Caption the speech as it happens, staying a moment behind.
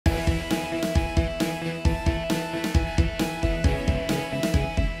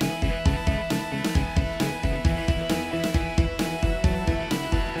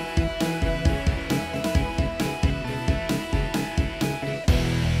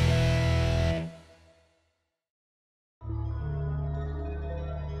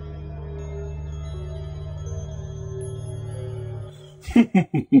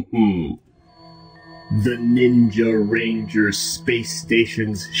The Ninja Ranger space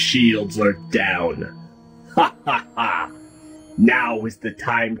station's shields are down. Ha ha ha! Now is the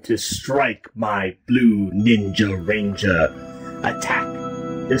time to strike, my blue Ninja Ranger. Attack!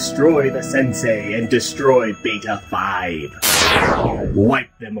 Destroy the Sensei and destroy Beta 5.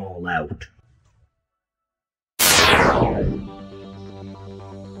 Wipe them all out.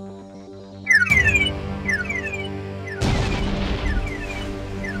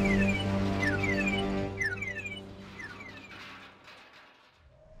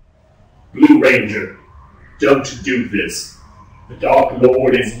 Blue Ranger, don't do this. The Dark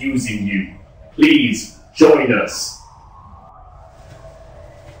Lord is using you. Please, join us.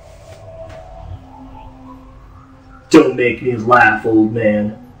 Don't make me laugh, old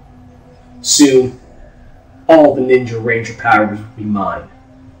man. Soon, all the Ninja Ranger powers will be mine.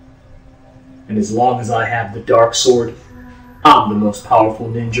 And as long as I have the Dark Sword, I'm the most powerful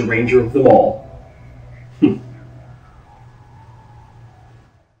Ninja Ranger of them all.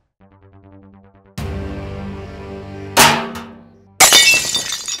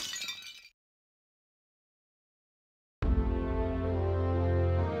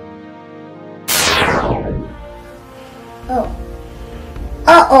 Oh.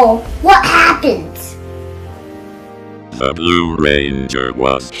 Uh-oh, what happened? The Blue Ranger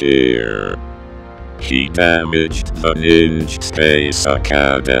was here. He damaged the Ninja Space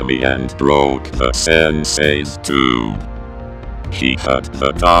Academy and broke the Sensei's tube. He had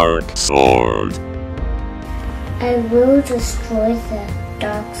the Dark Sword. I will destroy the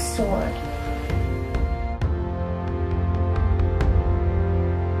Dark Sword.